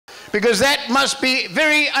because that must be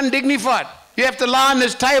very undignified. You have to lie on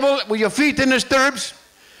this table with your feet in the stirrups,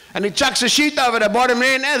 and he chucks a sheet over the bottom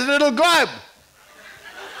there and has a little globe.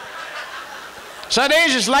 So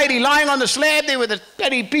there's this lady lying on the slab there with a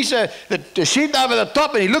bloody piece of the sheet over the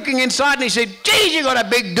top, and he's looking inside and he said, geez, you got a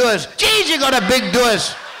big doors. Geez, you got a big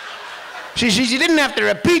doors. She says, you didn't have to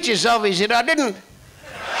repeat yourself. He said, I didn't.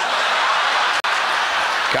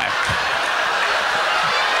 Okay.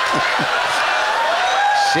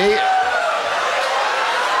 See?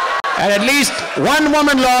 And at least one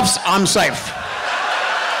woman laughs, I'm safe.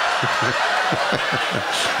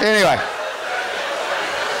 Anyway.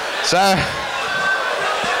 So...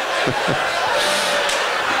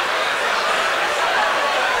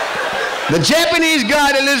 the Japanese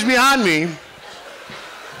guy that lives behind me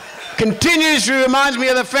continuously reminds me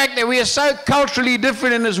of the fact that we are so culturally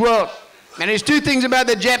different in this world. And there's two things about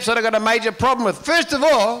the Japs that I've got a major problem with. First of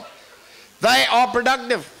all, they are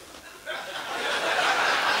productive.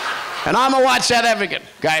 And I'm a white South African,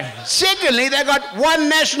 okay? Secondly, they've got one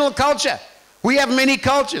national culture. We have many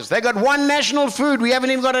cultures. They've got one national food. We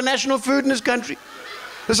haven't even got a national food in this country.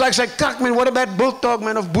 It's like say, kak man, what about bulldog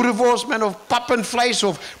man, of boerewors man, of pap and vleis,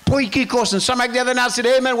 of potjiekos, and some like the other night said,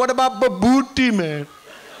 hey man, what about babooti man?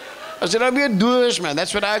 I said, I'm here doers man,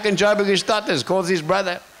 that's what I can job against status, calls his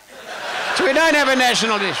brother. So we don't have a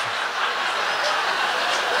national dish.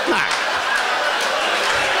 No.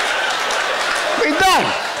 We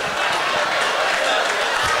don't.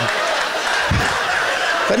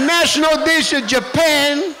 The national dish of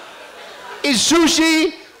Japan is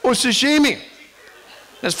sushi or sashimi.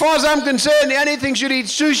 As far as I'm concerned, the only thing you eat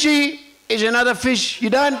sushi is another fish.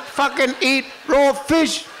 You don't fucking eat raw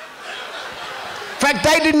fish. In fact,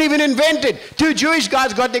 they didn't even invent it. Two Jewish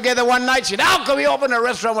guys got together one night and said, how can we open a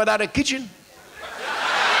restaurant without a kitchen?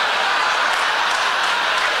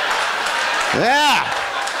 Yeah.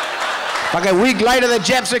 Like a week later, the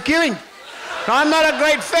Japs are queuing. I'm not a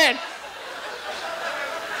great fan.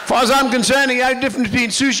 As far as I'm concerned, the only difference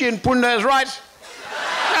between sushi and punda is rice.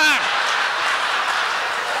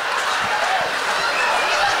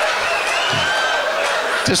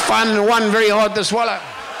 Just finding one very hard to swallow.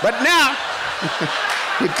 But now,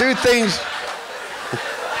 we do things,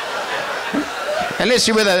 unless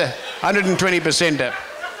you're with a 120%er.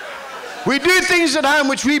 We do things at home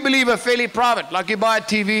which we believe are fairly private, like you buy a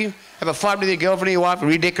TV, have a fight with your girlfriend or your wife,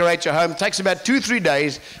 redecorate your home. It takes about 2-3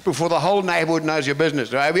 days before the whole neighborhood knows your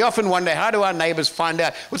business. Right? We often wonder, how do our neighbors find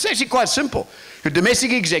out? Well, it's actually quite simple. Your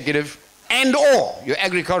domestic executive and or your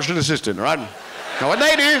agricultural assistant, right? Now what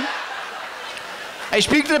they do, they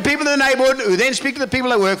speak to the people in the neighborhood who then speak to the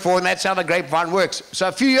people they work for, and that's how the grapevine works. So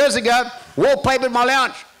a few years ago, wallpapered my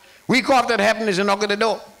lounge. Week after it happened, there's a knock at the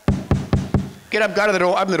door. Get up, go to the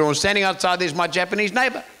door, open the door, and standing outside there's my Japanese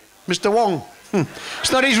neighbor, Mr. Wong.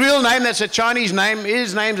 It's not his real name, that's a Chinese name.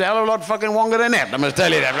 His name's a hell of a lot fucking Wonger than that, I must tell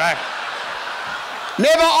you that, right?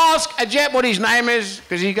 Never ask a Jap what his name is,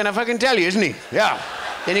 because he's gonna fucking tell you, isn't he? Yeah.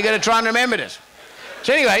 Then you gotta try and remember this.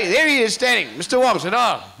 So anyway, there he is standing. Mr. Wong said,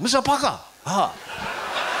 oh, Mr. Parker. Ah.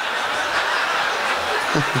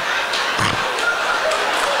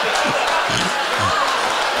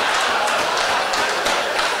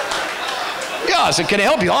 Yeah, I said, can I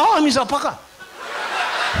help you? Oh, Mr. Parker.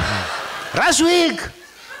 Last week,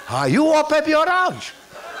 you wallpaper your lounge.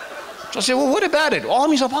 So I said, well, what about it? Oh,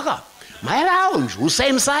 Mr. Parker, my lounge was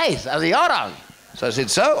same size as your lounge. So I said,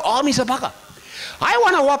 so? Oh, Mr. Parker, I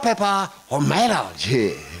want a wallpaper on my lounge.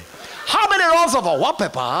 How many rolls of a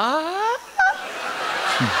wallpaper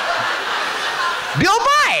do you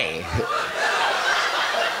buy?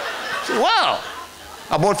 I said, well,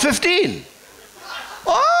 I bought 15.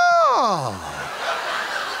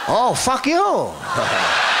 Oh, fuck you.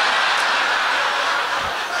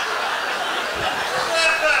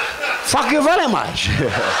 Fuck you very much.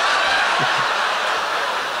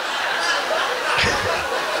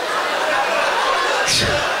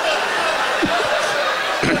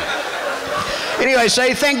 Anyway,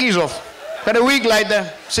 say thank yous off. But a week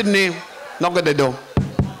later, sitting there, knock at the door.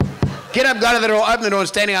 Get up, go to the door, open the door, and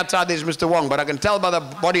standing outside there's Mr. Wong. But I can tell by the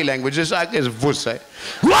body language, it's like there's a voice say,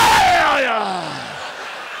 it's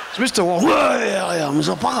Mr. Wong.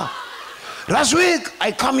 Mr. Parker. Last week,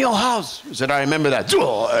 I come to your house. He said, I remember that.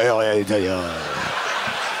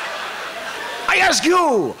 I ask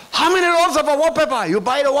you, how many rolls of a wallpaper? You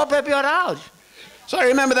buy the wallpaper your house. So I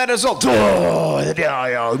remember that as well.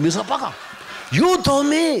 Mr. Parker, you told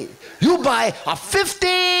me you buy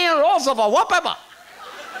 15 rolls of a wallpaper. I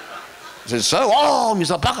said, so? Oh,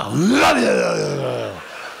 Mr. Parker.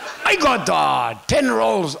 I got 10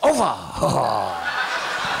 rolls over.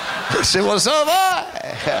 I said, what's over?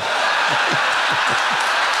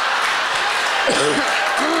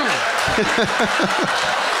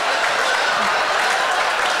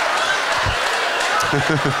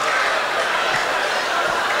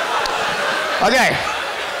 Okay.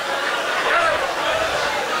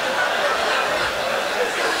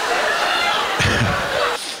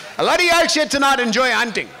 A lot of yokes here tonight enjoy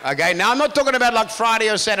hunting, okay? Now, I'm not talking about like Friday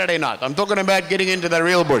or Saturday night. I'm talking about getting into the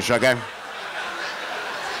real bush, okay?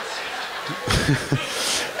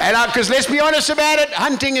 And because let's be honest about it,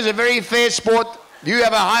 hunting is a very fair sport. You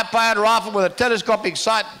have a high-powered rifle with a telescopic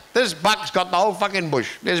sight. This buck's got the whole fucking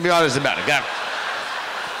bush. Let's be honest about it, okay?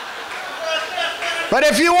 But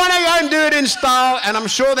if you want to go and do it in style, and I'm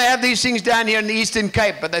sure they have these things down here in the Eastern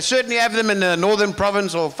Cape, but they certainly have them in the Northern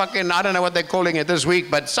Province or fucking, I don't know what they're calling it this week,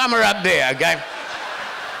 but somewhere up there, okay?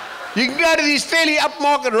 You can go to these fairly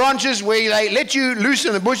upmarket ranches where they let you loose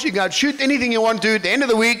in the bush. You can go shoot anything you want to. At the end of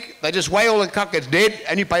the week, they just weigh all the cuck, it's dead,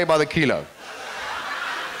 and you pay by the kilo.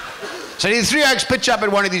 So these three oaks pitch up at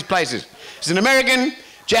one of these places. It's an American,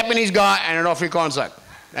 Japanese guy, and an Afrikaans oak.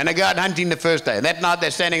 And they go out hunting the first day. And that night, they're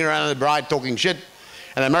standing around the bride talking shit.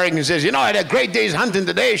 And the American says, you know, I had a great day's hunting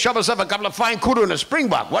today. Shot myself a couple of fine kudu and a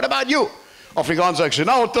springbok. What about you? Afrikaans oak said,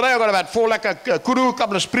 no, today I got about 4 lekker kudu, a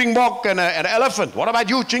couple of springbok, and an elephant. What about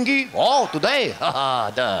you, Chinky? Oh, today?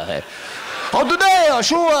 Oh, today I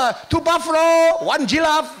saw 2 buffalo, 1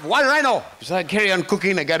 giraffe, 1 rhino. So I carry on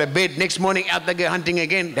cooking. I go to bed. Next morning, out they go hunting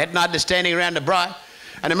again. That night, they're standing around the braai.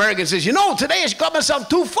 An American says, you know, today I got myself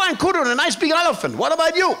 2 fine kudu and a nice big elephant. What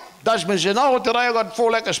about you? Dutchman says, no, today I got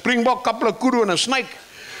 4 lekker springbok, couple of kudu and a snake.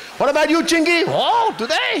 What about you, Chinky? Oh,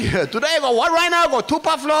 today I got 1 rhino, I got 2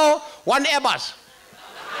 buffalo, 1 Airbus.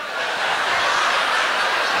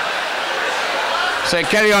 So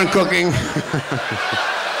carry on cooking.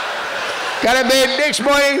 Got to bed next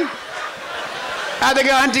morning. Out they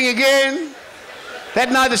go hunting again.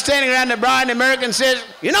 That night they're standing around the braai and the American says,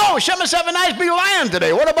 you know, shot myself a nice big lion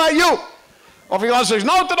today. What about you? Afrikaans says,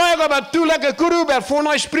 no, today I got about 2 lekker kudu, about 4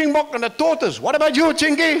 nice springbok and a tortoise. What about you,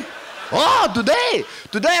 Chinky? Oh, today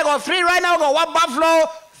I got 3 rhino, I got 1 buffalo,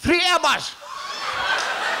 3 Airbus.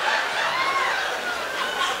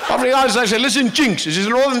 Afrikaans I said, listen, Chinks, this is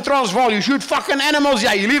Northern Transvaal, you shoot fucking animals,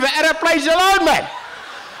 yeah, you leave the airplanes alone, man.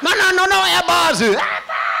 No, Airbus.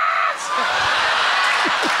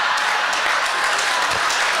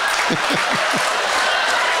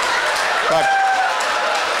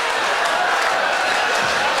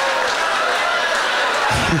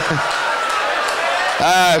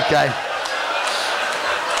 Okay.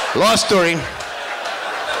 Last story.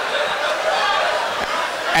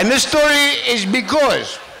 And this story is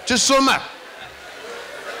because, just sum up.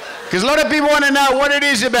 Because a lot of people want to know what it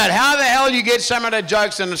is about, how the hell you get some of the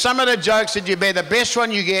jokes, and some of the jokes that you bet the best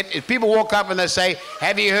one you get is people walk up and they say,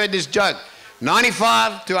 have you heard this joke?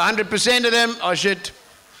 95 to 100% of them are shit.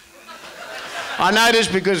 I know this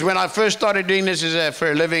because when I first started doing this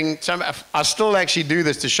for a living, I still actually do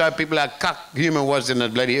this to show people how cuck humor was in the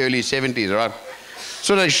bloody early 70s, right?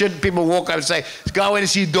 So the shit, people walk up and say, go in and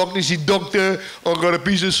see doctor, I got a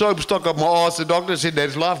piece of soap stuck up my ass. The doctor said,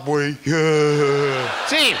 that's life, boy.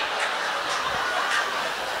 See?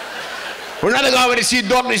 Another guy went to see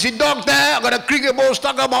doctor, he said, doctor, I got a cricket ball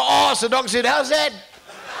stuck up my ass. The doctor said, how's that?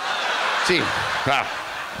 See? Wow.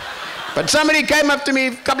 But somebody came up to me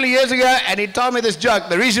a couple of years ago and he told me this joke.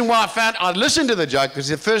 The reason why I listened to the joke, because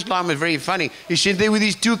the first line was very funny. He said, there were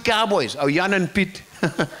these 2 cowboys, Jan and Piet.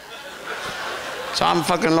 So I'm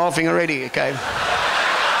fucking laughing already, okay?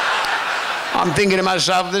 I'm thinking to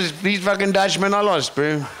myself, these fucking Dutchmen are lost,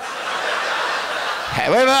 bro.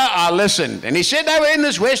 However, I listened. And he said they were in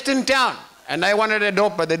this western town and they wanted a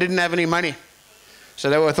dope, but they didn't have any money. So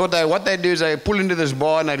what they'd do is they pull into this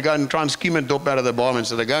bar and they'd go and try and scheme a dope out of the barman.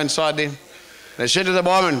 So they go inside there. They said to the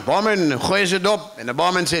barman, gooi eens 'n dop. And the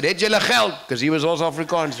barman said, het julle geld? Because he was also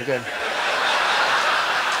Afrikaans, okay?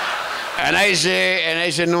 And I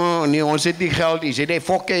said, no, ons het nie geld. He said, hey,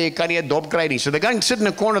 fokke, jy kan nie 'n dop kry nie. So they're going to sit in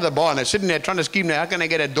the corner of the bar and they're sitting there trying to scheme, how can I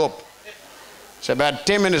get a dop? So about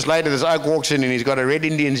 10 minutes later, this oak walks in and he's got a Red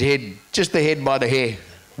Indian's head, just the head by the hair.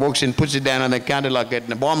 Walks in, puts it down on the counter like that.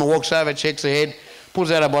 And the barman walks over, checks the head,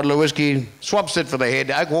 pulls out a bottle of whiskey, swaps it for the head.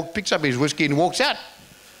 The oak picks up his whiskey and walks out.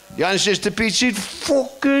 Jan says to Piet, sê,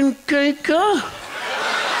 fucking kyker.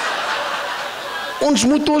 Ons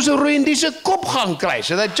moet ons Randy se kop gaan kry.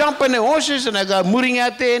 So they jump on the horses and they go mooring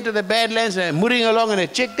out there into the Badlands and they're mooring along and they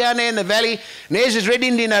check down there in the valley. And there's this Red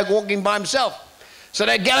Indian oak walking by himself. So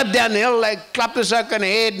they gallop down the hill, they clap the oak on the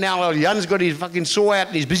head. Now Jan's got his fucking saw out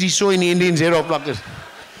and he's busy sawing the Indian's head off like this.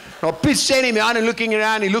 Now Piet's standing behind and looking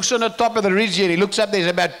around. He looks on the top of the ridge and he looks up. There's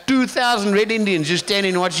about 2,000 Red Indians just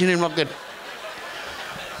standing watching him like that.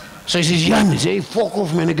 So he says, Jan, he says, fuck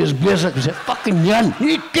off man, ek is bezig. He says, fucking Jan,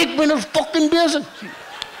 nee, kyk man, is fucking bezig.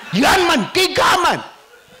 Jan man, kyk aan man.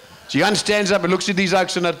 So Jan stands up and looks at these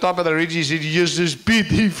oaks on the top of the ridge. He says, Jesus Piet,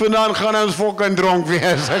 hier vandaan gaan ons fucking dronk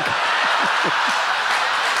wees.